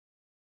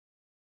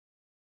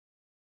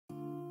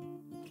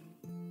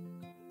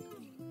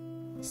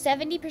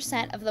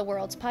70% of the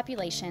world's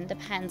population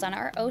depends on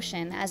our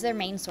ocean as their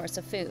main source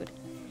of food,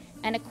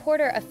 and a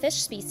quarter of fish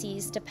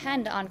species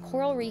depend on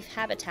coral reef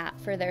habitat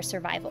for their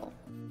survival.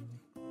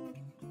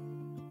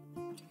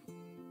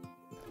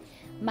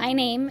 My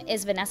name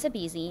is Vanessa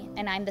Beasy,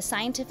 and I'm the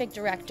Scientific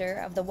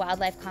Director of the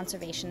Wildlife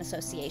Conservation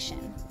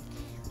Association.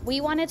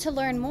 We wanted to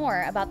learn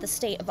more about the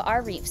state of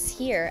our reefs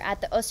here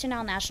at the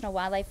Ostional National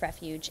Wildlife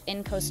Refuge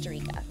in Costa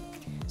Rica.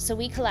 So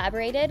we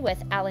collaborated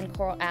with Allen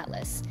Coral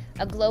Atlas,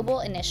 a global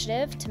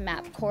initiative to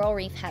map coral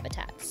reef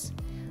habitats.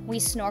 We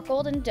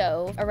snorkeled and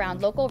dove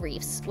around local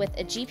reefs with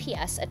a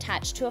GPS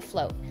attached to a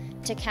float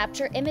to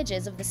capture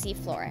images of the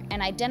seafloor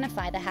and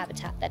identify the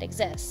habitat that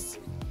exists.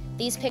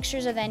 These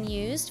pictures are then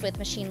used with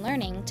machine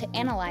learning to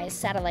analyze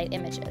satellite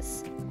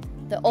images.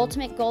 The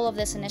ultimate goal of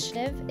this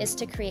initiative is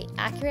to create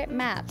accurate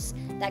maps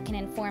that can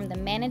inform the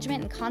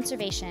management and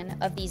conservation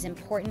of these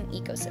important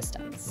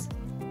ecosystems.